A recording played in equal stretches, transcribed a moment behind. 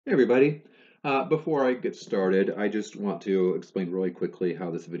Hey everybody. Before I get started, I just want to explain really quickly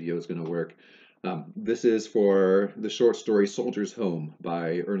how this video is going to work. This is for the short story Soldier's Home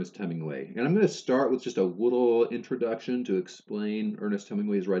by Ernest Hemingway. And I'm going to start with just a little introduction to explain Ernest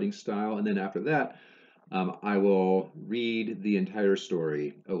Hemingway's writing style. And then after that, I will read the entire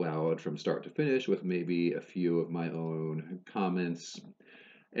story aloud from start to finish with maybe a few of my own comments.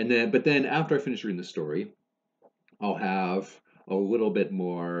 But then after I finish reading the story, I'll have a little bit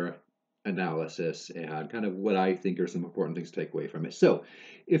more analysis and kind of what I think are some important things to take away from it. So,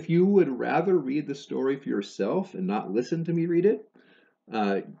 if you would rather read the story for yourself and not listen to me read it,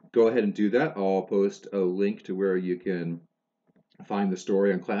 go ahead and do that. I'll post a link to where you can find the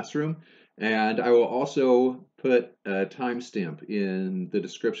story on Classroom. And I will also put a timestamp in the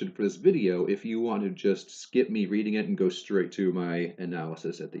description for this video if you want to just skip me reading it and go straight to my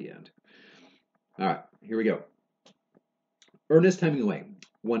analysis at the end. All right, here we go. Ernest Hemingway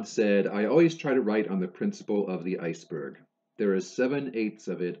once said, "I always try to write on the principle of the iceberg. There is 7/8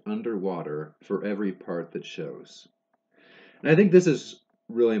 of it underwater for every part that shows." And I think this is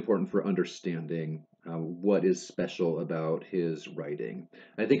really important for understanding what is special about his writing.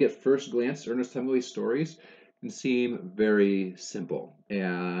 I think at first glance, Ernest Hemingway's stories can seem very simple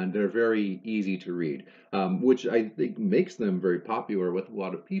and they're very easy to read, which I think makes them very popular with a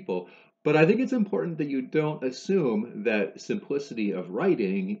lot of people. But I think it's important that you don't assume that simplicity of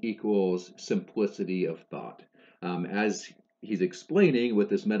writing equals simplicity of thought. As he's explaining with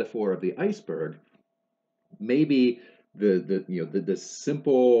this metaphor of the iceberg, maybe the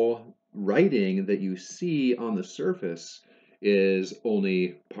simple writing that you see on the surface is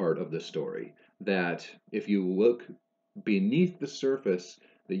only part of the story. That if you look beneath the surface,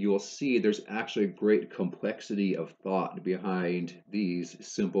 that you will see there's actually great complexity of thought behind these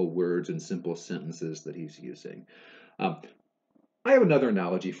simple words and simple sentences that he's using. Um, I have another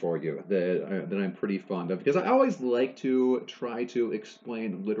analogy for you that I'm pretty fond of because I always like to try to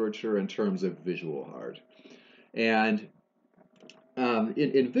explain literature in terms of visual art. And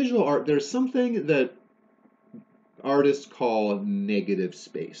in visual art, there's something that artists call negative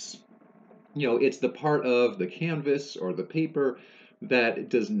space. It's the part of the canvas or the paper that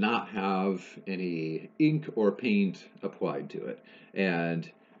does not have any ink or paint applied to it. And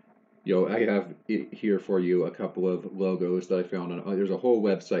I have here for you a couple of logos that I found on. There's a whole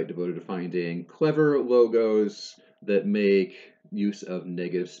website devoted to finding clever logos that make use of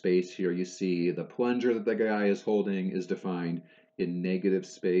negative space. Here you see the plunger that the guy is holding is defined in negative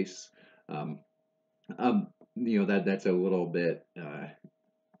space. Um, that's a little bit,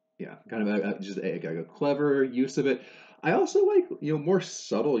 yeah, kind of just a clever use of it. I also like more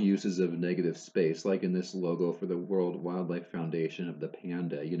subtle uses of negative space, like in this logo for the World Wildlife Foundation of the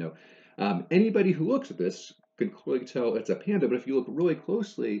panda. Anybody who looks at this can clearly tell it's a panda, but if you look really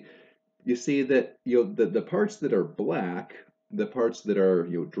closely, you see that the parts that are black, the parts that are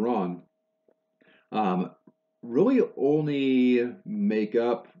drawn, um, really only make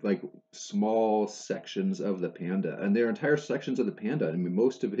up like small sections of the panda, and they're entire sections of the panda. I mean,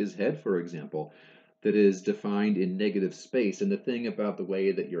 most of his head, for example, that is defined in negative space. And the thing about the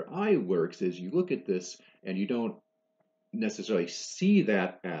way that your eye works is you look at this and you don't necessarily see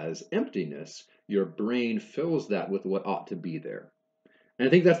that as emptiness. Your brain fills that with what ought to be there. And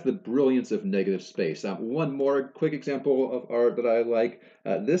I think that's the brilliance of negative space. One more quick example of art that I like.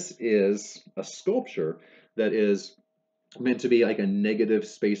 This is a sculpture that is meant to be like a negative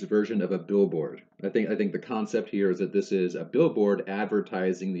space version of a billboard. I think the concept here is that this is a billboard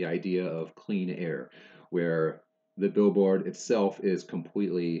advertising the idea of clean air, where the billboard itself is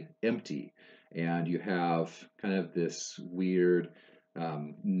completely empty, and you have kind of this weird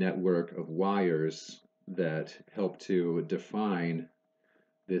network of wires that help to define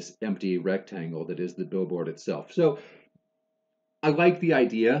this empty rectangle that is the billboard itself. So I like the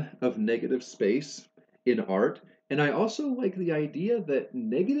idea of negative space in art, and I also like the idea that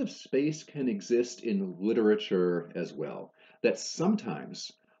negative space can exist in literature as well. That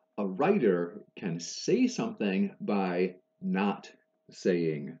sometimes a writer can say something by not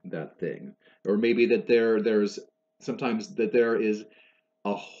saying that thing. Or maybe that there's sometimes that there is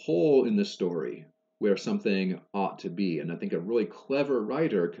a hole in the story where something ought to be. And I think a really clever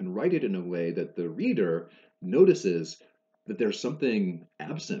writer can write it in a way that the reader notices that there's something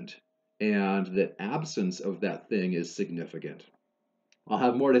absent and that absence of that thing is significant. I'll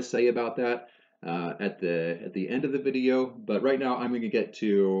have more to say about that at the end of the video, but right now I'm going to get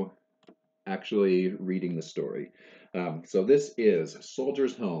to actually reading the story. So this is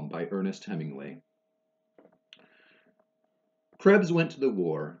Soldier's Home by Ernest Hemingway. Krebs went to the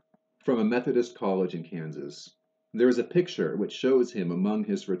war from a Methodist college in Kansas. There is a picture which shows him among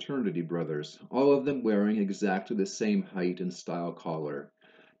his fraternity brothers, all of them wearing exactly the same height and style collar.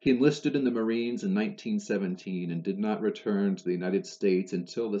 He enlisted in the Marines in 1917 and did not return to the United States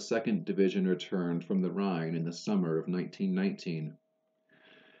until the 2nd Division returned from the Rhine in the summer of 1919.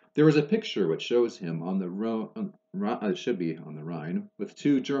 There is a picture which shows him on the it should be on the Rhine, with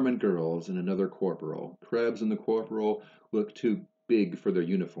 2 German girls and another corporal. Krebs and the corporal look too big for their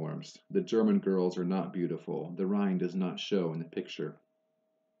uniforms. The German girls are not beautiful. The Rhine does not show in the picture.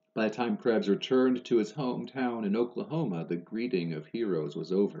 By the time Krebs returned to his hometown in Oklahoma, the greeting of heroes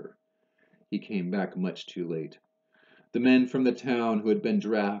was over. He came back much too late. The men from the town who had been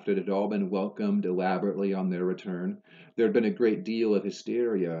drafted had all been welcomed elaborately on their return. There had been a great deal of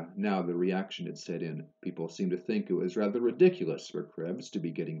hysteria. Now the reaction had set in. People seemed to think it was rather ridiculous for Krebs to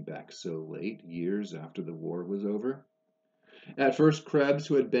be getting back so late, years after the war was over. At first, Krebs,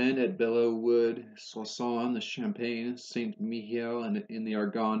 who had been at Belleau-Wood, Soissons, the Champagne, Saint-Mihiel, and in the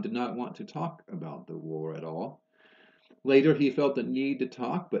Argonne, did not want to talk about the war at all. Later, he felt the need to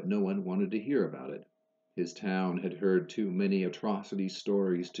talk, but no one wanted to hear about it. His town had heard too many atrocity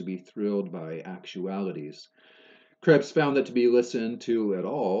stories to be thrilled by actualities. Krebs found that to be listened to at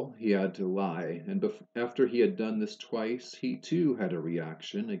all, he had to lie, and after he had done this twice, he too had a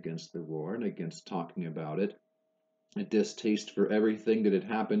reaction against the war and against talking about it. A distaste for everything that had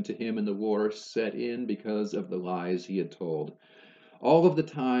happened to him in the war set in because of the lies he had told. All of the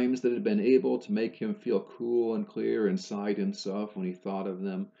times that had been able to make him feel cool and clear inside himself when he thought of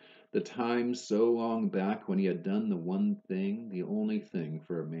them, the times so long back when he had done the one thing, the only thing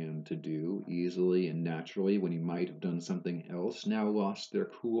for a man to do, easily and naturally when he might have done something else, now lost their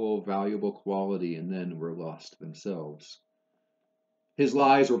cool, valuable quality and then were lost themselves. His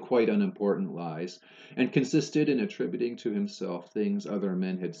lies were quite unimportant lies, and consisted in attributing to himself things other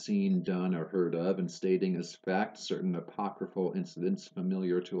men had seen, done, or heard of, and stating as fact certain apocryphal incidents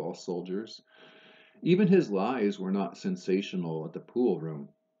familiar to all soldiers. Even his lies were not sensational at the pool room.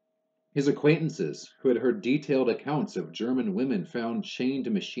 His acquaintances, who had heard detailed accounts of German women found chained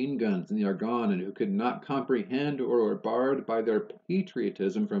to machine guns in the Argonne and who could not comprehend or were barred by their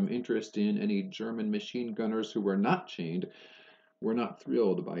patriotism from interest in any German machine gunners who were not chained, were not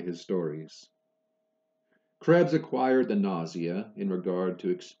thrilled by his stories. Krebs acquired the nausea in regard to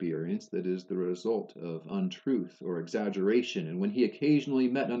experience that is the result of untruth or exaggeration, and when he occasionally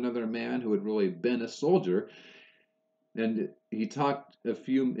met another man who had really been a soldier, and they talked a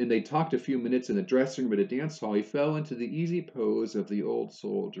few minutes in the dressing room at a dance hall, he fell into the easy pose of the old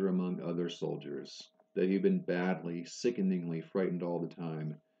soldier among other soldiers, that he had been badly, sickeningly frightened all the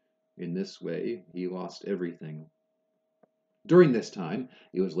time. In this way, he lost everything. During this time,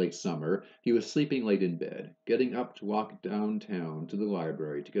 it was late summer, he was sleeping late in bed, getting up to walk downtown to the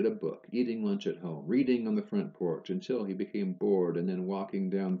library to get a book, eating lunch at home, reading on the front porch until he became bored, and then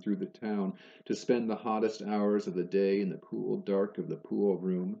walking down through the town to spend the hottest hours of the day in the cool dark of the pool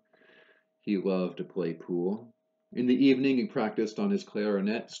room. He loved to play pool. In the evening, he practiced on his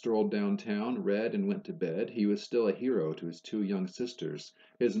clarinet, strolled downtown, read, and went to bed. He was still a hero to his 2 young sisters.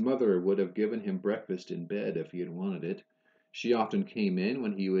 His mother would have given him breakfast in bed if he had wanted it. She often came in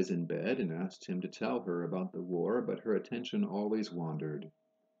when he was in bed and asked him to tell her about the war, but her attention always wandered.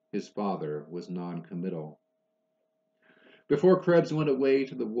 His father was non-committal. Before Krebs went away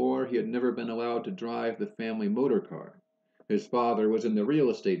to the war, he had never been allowed to drive the family motor car. His father was in the real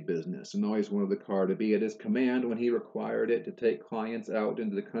estate business and always wanted the car to be at his command when he required it to take clients out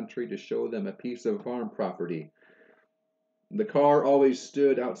into the country to show them a piece of farm property. The car always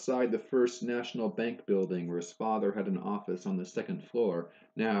stood outside the First National Bank building where his father had an office on the 2nd floor.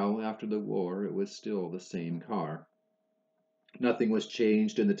 Now, after the war, it was still the same car. Nothing was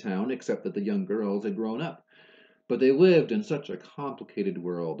changed in the town except that the young girls had grown up. But they lived in such a complicated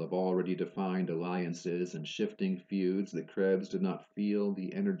world of already defined alliances and shifting feuds that Krebs did not feel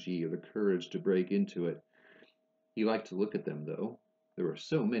the energy or the courage to break into it. He liked to look at them, though. There were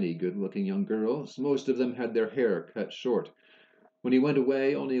so many good-looking young girls. Most of them had their hair cut short. When he went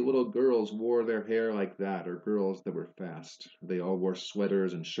away, only little girls wore their hair like that, or girls that were fast. They all wore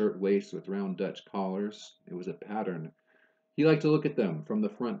sweaters and shirt-waists with round Dutch collars. It was a pattern. He liked to look at them from the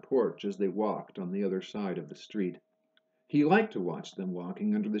front porch as they walked on the other side of the street. He liked to watch them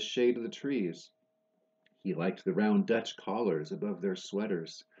walking under the shade of the trees. He liked the round Dutch collars above their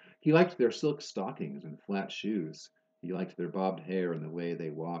sweaters. He liked their silk stockings and flat shoes. He liked their bobbed hair and the way they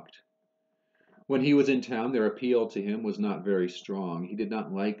walked. When he was in town, their appeal to him was not very strong. He did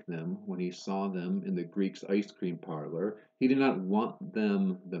not like them when he saw them in the Greek's ice cream parlor. He did not want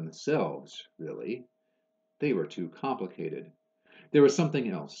them themselves, really. They were too complicated. There was something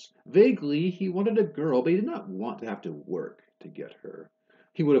else. Vaguely, he wanted a girl, but he did not want to have to work to get her.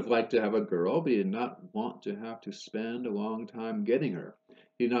 He would have liked to have a girl, but he did not want to have to spend a long time getting her.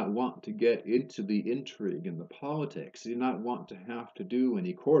 He did not want to get into the intrigue and the politics. He did not want to have to do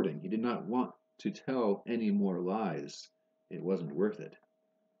any courting. He did not want to tell any more lies. It wasn't worth it.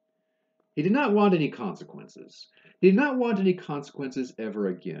 He did not want any consequences. He did not want any consequences ever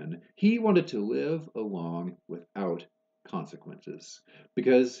again. He wanted to live along without consequences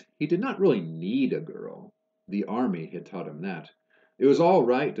because he did not really need a girl. The army had taught him that. It was all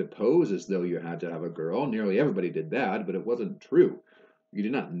right to pose as though you had to have a girl. Nearly everybody did that, but it wasn't true. You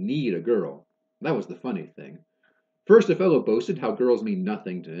did not need a girl. That was the funny thing. First, a fellow boasted how girls mean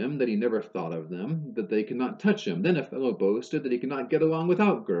nothing to him, that he never thought of them, that they could not touch him. Then a fellow boasted that he could not get along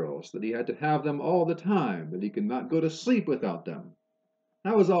without girls, that he had to have them all the time, that he could not go to sleep without them.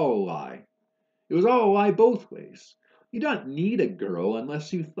 That was all a lie. It was all a lie both ways. You don't need a girl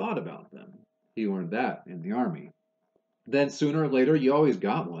unless you thought about them. He learned that in the army. Then sooner or later you always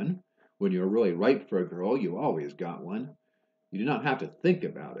got one. When you were really ripe for a girl, you always got one. You did not have to think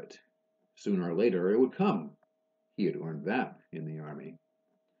about it. Sooner or later it would come. He had learned that in the army.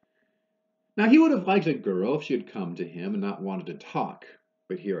 Now, he would have liked a girl if she had come to him and not wanted to talk,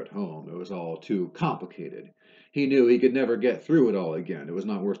 but here at home it was all too complicated. He knew he could never get through it all again. It was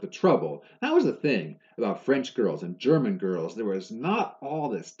not worth the trouble. That was the thing about French girls and German girls. There was not all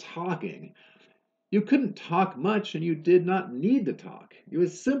this talking. You couldn't talk much, and you did not need to talk. It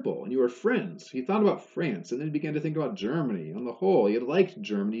was simple, and you were friends. He thought about France, and then he began to think about Germany. On the whole, he had liked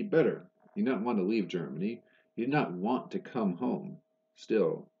Germany better. He did not want to leave Germany. He did not want to come home.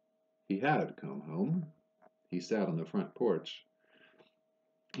 Still, he had come home. He sat on the front porch.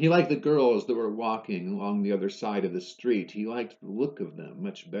 He liked the girls that were walking along the other side of the street. He liked the look of them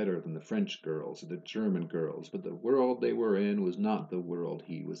much better than the French girls or the German girls, but the world they were in was not the world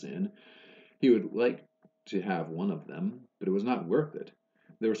he was in. He would like to have one of them, but it was not worth it.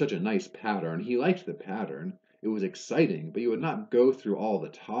 There was such a nice pattern. He liked the pattern. It was exciting, but he would not go through all the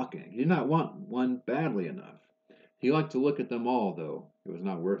talking. He did not want one badly enough. He liked to look at them all, though. It was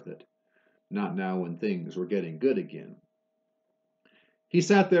not worth it. Not now when things were getting good again. He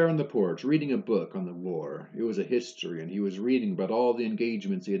sat there on the porch, reading a book on the war. It was a history, and he was reading about all the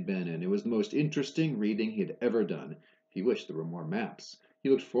engagements he had been in. It was the most interesting reading he had ever done. He wished there were more maps. He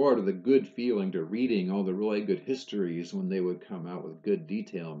looked forward to the good feeling to reading all the really good histories when they would come out with good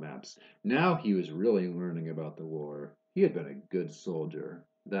detail maps. Now he was really learning about the war. He had been a good soldier.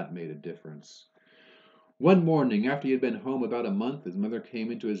 That made a difference. One morning, after he had been home about a month, his mother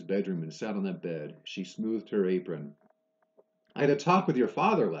came into his bedroom and sat on the bed. She smoothed her apron. "I had a talk with your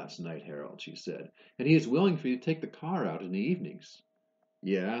father last night, Harold," she said, "and he is willing for you to take the car out in the evenings."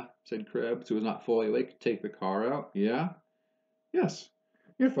 "Yeah," said Krebs, who was not fully awake. "Take the car out? Yeah?" "Yes.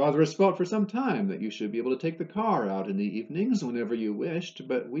 Your father has felt for some time that you should be able to take the car out in the evenings whenever you wished,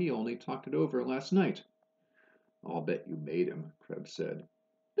 but we only talked it over last night." "I'll bet you made him," Krebs said.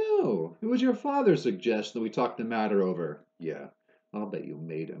 "No, it was your father's suggestion that we talk the matter over." "Yeah, I'll bet you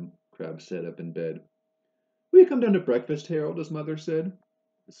made him," Krebs said up in bed. "Will you come down to breakfast, Harold?" his mother said.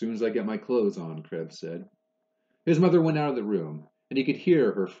 "As soon as I get my clothes on," Krebs said. His mother went out of the room, and he could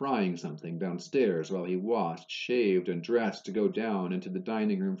hear her frying something downstairs while he washed, shaved, and dressed to go down into the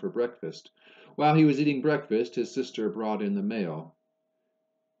dining room for breakfast. While he was eating breakfast, his sister brought in the mail.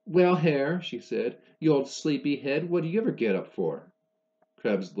 "Well, Hare," she said, "you old sleepy head, what do you ever get up for?"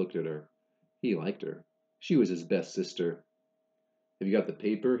 Krebs looked at her. He liked her. She was his best sister. "Have you got the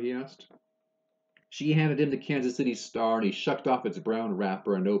paper?" he asked. She handed him the Kansas City Star, and he shucked off its brown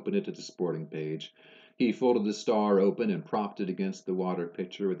wrapper and opened it to the sporting page. He folded the Star open and propped it against the water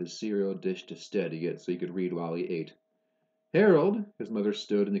pitcher with his cereal dish to steady it so he could read while he ate. "Harold," his mother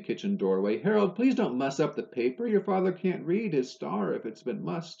stood in the kitchen doorway, "Harold, please don't muss up the paper. Your father can't read his Star if it's been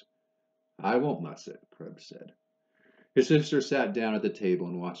mussed." "I won't muss it," Krebs said. His sister sat down at the table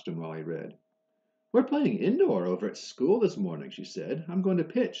and watched him while he read. "We're playing indoor over at school this morning," she said. "I'm going to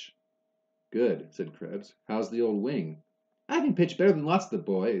pitch." "Good," said Krebs. "How's the old wing?" "I can pitch better than lots of the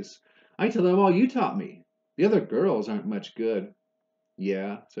boys. I tell them all you taught me. The other girls aren't much good."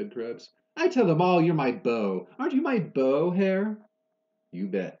 "Yeah," said Krebs. "I tell them all you're my beau. Aren't you my beau, Hare?" "You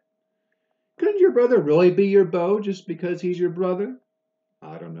bet." "Couldn't your brother really be your beau just because he's your brother?"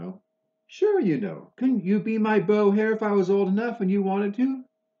 "I don't know." "Sure you know. Couldn't you be my beau, Hare, if I was old enough and you wanted to?"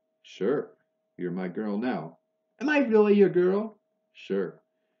 "Sure. You're my girl now." "Am I really your girl?" "Sure."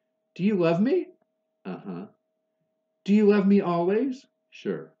 "Do you love me?" "Uh-huh." "Do you love me always?"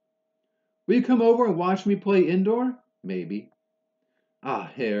 "Sure." "Will you come over and watch me play indoor?" "Maybe."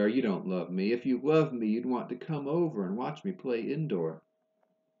 Ah, Hare, you don't love me. If you loved me, you'd want to come over and watch me play indoor.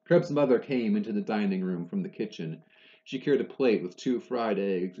 Krebs's mother came into the dining room from the kitchen. She carried a plate with 2 fried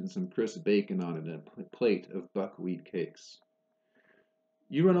eggs and some crisp bacon on it and a plate of buckwheat cakes.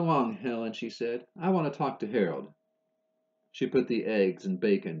 You run along, Helen, she said. I want to talk to Harold. She put the eggs and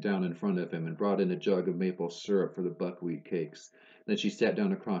bacon down in front of him and brought in a jug of maple syrup for the buckwheat cakes. Then she sat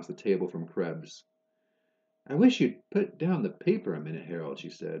down across the table from Krebs. I wish you'd put down the paper a minute, Harold, she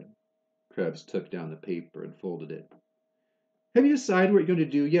said. Krebs took down the paper and folded it. Have you decided what you're going to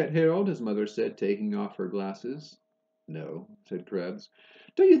do yet, Harold? His mother said, taking off her glasses. No, said Krebs.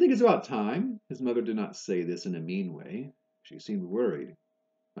 Don't you think it's about time? His mother did not say this in a mean way. She seemed worried.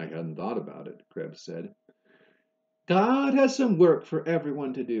 I hadn't thought about it, Krebs said. God has some work for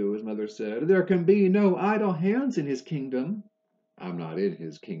everyone to do, his mother said. There can be no idle hands in his kingdom. I'm not in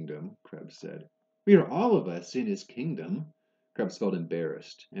his kingdom, Krebs said. We are all of us in his kingdom. Krebs felt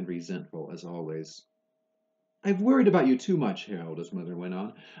embarrassed and resentful as always. I've worried about you too much, Harold, his mother went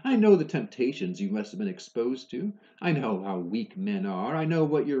on. I know the temptations you must have been exposed to. I know how weak men are. I know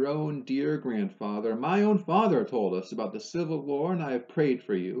what your own dear grandfather, my own father, told us about the Civil War, and I have prayed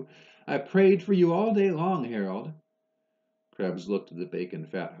for you. I have prayed for you all day long, Harold. Krebs looked at the bacon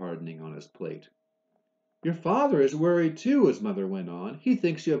fat hardening on his plate. Your father is worried too, his mother went on. He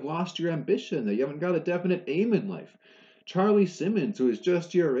thinks you have lost your ambition, that you haven't got a definite aim in life. Charlie Simmons, who is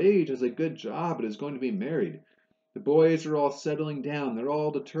just your age, has a good job and is going to be married. The boys are all settling down. They're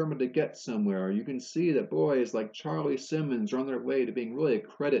all determined to get somewhere. You can see that boys like Charlie Simmons are on their way to being really a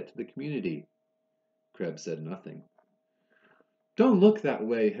credit to the community. Krebs said nothing. Don't look that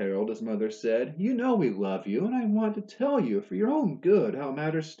way, Harold, his mother said. You know we love you, and I want to tell you for your own good how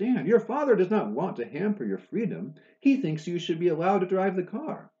matters stand. Your father does not want to hamper your freedom. He thinks you should be allowed to drive the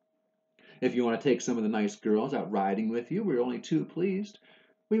car. If you want to take some of the nice girls out riding with you, we're only too pleased.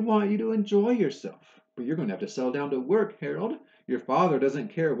 We want you to enjoy yourself. But you're going to have to settle down to work, Harold. Your father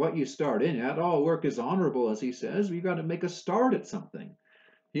doesn't care what you start in at. All work is honorable, as he says. We've got to make a start at something.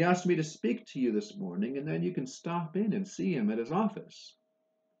 He asked me to speak to you this morning, and then you can stop in and see him at his office.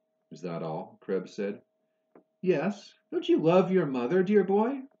 Is that all? Krebs said. Yes. Don't you love your mother, dear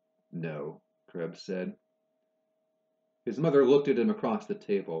boy? No, Krebs said. His mother looked at him across the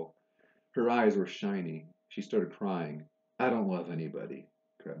table. Her eyes were shiny. She started crying. I don't love anybody,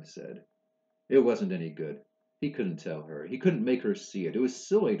 Krebs said. It wasn't any good. He couldn't tell her. He couldn't make her see it. It was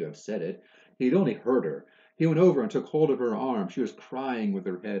silly to have said it. He'd only hurt her. He went over and took hold of her arm. She was crying with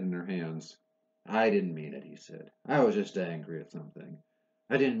her head in her hands. I didn't mean it, he said. I was just angry at something.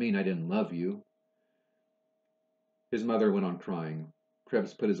 I didn't mean I didn't love you. His mother went on crying.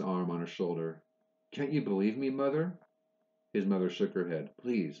 Krebs put his arm on her shoulder. Can't you believe me, Mother? His mother shook her head.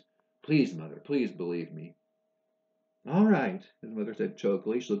 Please, please, Mother, please believe me. All right, his mother said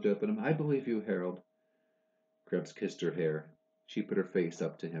chokily. She looked up at him. I believe you, Harold. Krebs kissed her hair. She put her face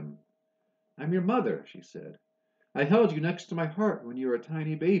up to him. I'm your mother, she said. I held you next to my heart when you were a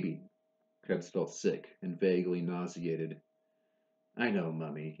tiny baby. Krebs felt sick and vaguely nauseated. I know,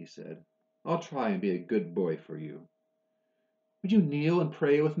 Mummy, he said. I'll try and be a good boy for you. Would you kneel and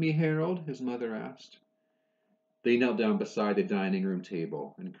pray with me, Harold? His mother asked. They knelt down beside the dining room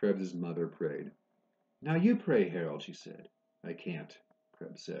table, and Krebs's mother prayed. Now you pray, Harold, she said. I can't,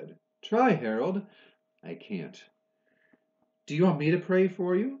 Krebs said. Try, Harold. I can't. Do you want me to pray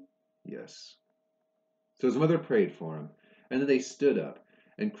for you? Yes. So his mother prayed for him, and then they stood up,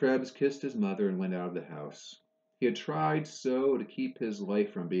 and Krebs kissed his mother and went out of the house. He had tried so to keep his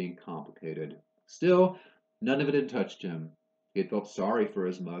life from being complicated. Still, none of it had touched him. He had felt sorry for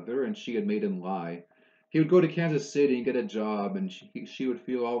his mother, and she had made him lie. He would go to Kansas City and get a job, and she would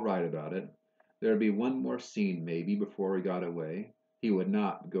feel all right about it. There would be one more scene, maybe, before he got away. He would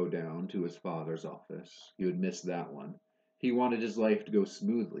not go down to his father's office. He would miss that one. He wanted his life to go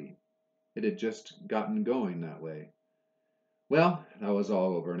smoothly. It had just gotten going that way. Well, that was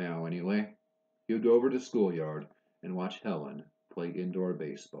all over now, anyway. He would go over to the schoolyard and watch Helen play indoor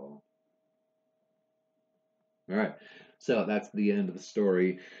baseball. All right, so that's the end of the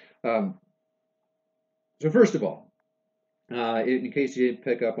story. So first of all, in case you didn't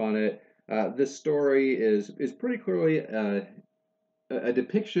pick up on it, this story is pretty clearly a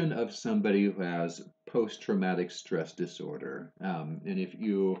depiction of somebody who has post-traumatic stress disorder. And if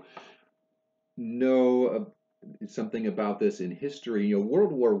you know something about this in history,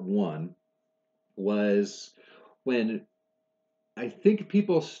 World War I was when I think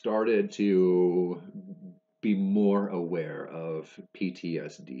people started to be more aware of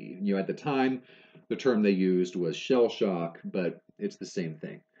PTSD. At the time, the term they used was shell shock, but it's the same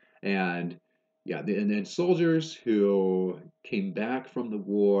thing. And yeah, and soldiers who came back from the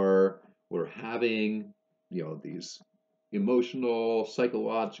war were having, these emotional,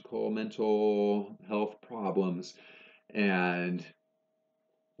 psychological, mental health problems, and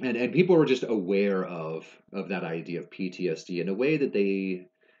and people were just aware of that idea of PTSD in a way that they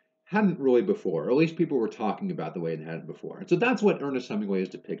hadn't really before, or at least people were talking about the way they hadn't before. And so that's what Ernest Hemingway is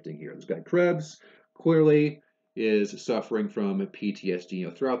depicting here. This guy Krebs clearly is suffering from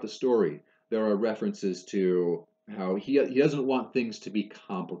PTSD. Throughout the story, there are references to how he doesn't want things to be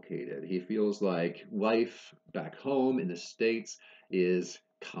complicated. He feels like life back home in the States is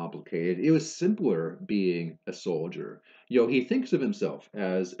complicated. It was simpler being a soldier. He thinks of himself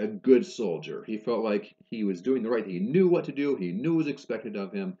as a good soldier. He felt like he was doing the right thing. He knew what to do. He knew what was expected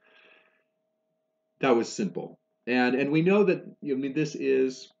of him. That was simple. And we know that, this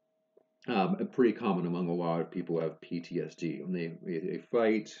is pretty common among a lot of people who have PTSD. When they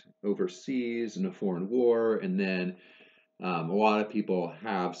fight overseas in a foreign war, and then a lot of people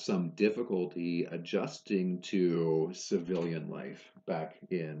have some difficulty adjusting to civilian life back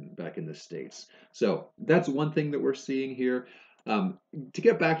in the States. So that's one thing that we're seeing here. To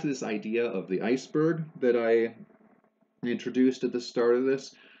get back to this idea of the iceberg that I introduced at the start of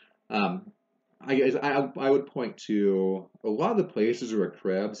this, um, I would point to a lot of the places where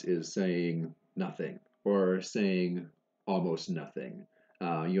Krebs is saying nothing or saying almost nothing.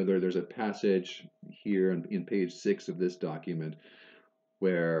 There's a passage here in page 6 of this document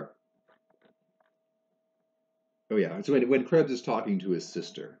where, oh yeah, so when Krebs is talking to his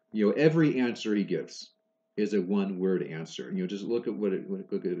sister, every answer he gives is a one-word answer. Just look at look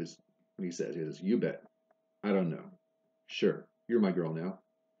at what he says. He says, "You bet. I don't know. Sure. You're my girl now.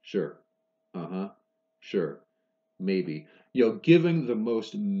 Sure. Uh-huh. Sure. Maybe. Giving the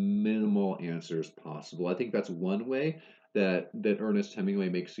most minimal answers possible. I think that's one way that Ernest Hemingway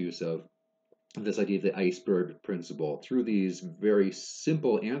makes use of this idea of the iceberg principle. Through these very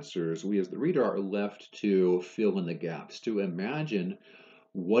simple answers, we as the reader are left to fill in the gaps, to imagine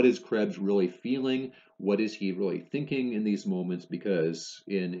what is Krebs really feeling, what is he really thinking in these moments, because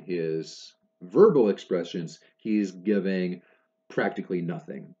in his verbal expressions, he's giving practically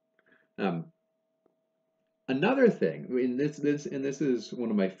nothing. Um, Another thing, this is one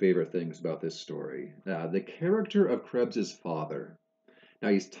of my favorite things about this story, the character of Krebs's father. Now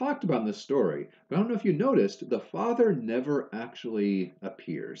he's talked about in the story, but I don't know if you noticed, the father never actually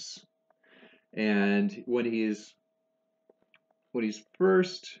appears. And when he's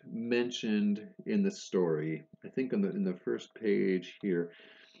first mentioned in the story, I think in the first page here,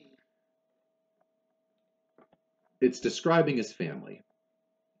 it's describing his family.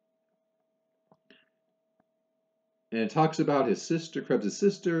 And it talks about his sister, Krebs'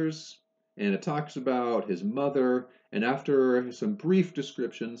 sisters, and it talks about his mother. And after some brief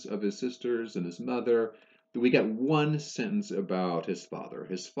descriptions of his sisters and his mother, we get one sentence about his father.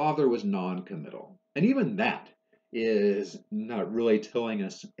 His father was non-committal. And even that is not really telling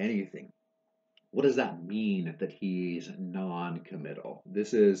us anything. What does that mean that he's non-committal?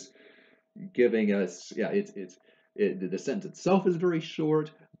 This is giving us, yeah, the sentence itself is very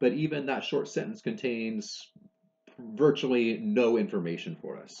short, but even that short sentence contains virtually no information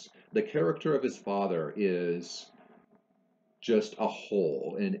for us. The character of his father is just a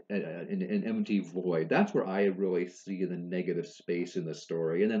hole, an empty void. That's where I really see the negative space in the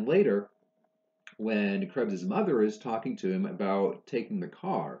story. And then later, when Krebs' mother is talking to him about taking the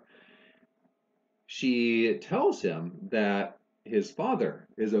car, she tells him that his father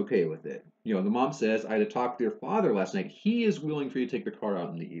is okay with it. The mom says, "I had a talk with your father last night. He is willing for you to take the car out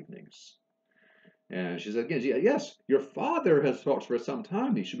in the evenings." And she said again, "Yes, your father has felt for some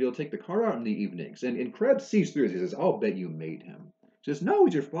time he should be able to take the car out in the evenings." And Krebs sees through it. He says, "I'll bet you made him." She says, "No,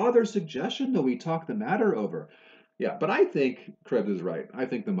 it's your father's suggestion that we talk the matter over." Yeah, but I think Krebs is right. I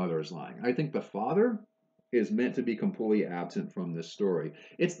think the mother is lying. I think the father is meant to be completely absent from this story.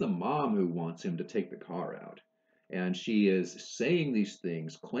 It's the mom who wants him to take the car out. And she is saying these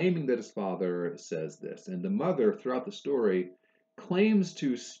things, claiming that his father says this. And the mother, throughout the story, claims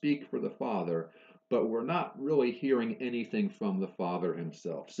to speak for the father, but we're not really hearing anything from the father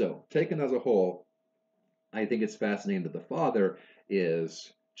himself. So, taken as a whole, I think it's fascinating that the father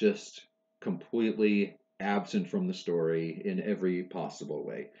is just completely absent from the story in every possible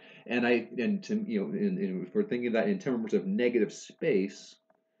way. If we're thinking that in terms of negative space,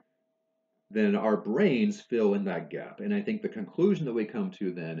 then our brains fill in that gap. And I think the conclusion that we come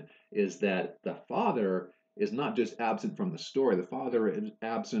to then is that the father is not just absent from the story, the father is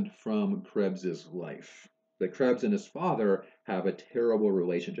absent from Krebs's life. That Krebs and his father have a terrible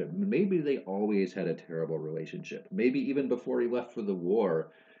relationship. Maybe they always had a terrible relationship. Maybe even before he left for the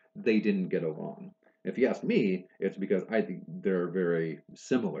war, they didn't get along. If you ask me, it's because I think they're very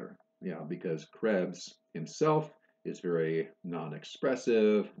similar. Yeah, because Krebs himself is very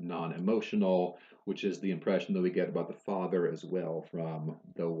non-expressive, non-emotional, which is the impression that we get about the father as well from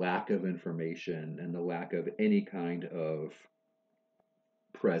the lack of information and the lack of any kind of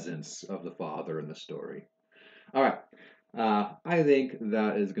presence of the father in the story. All right. I think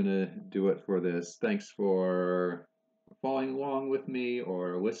that is going to do it for this. Thanks for following along with me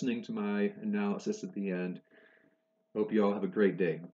or listening to my analysis at the end. Hope you all have a great day.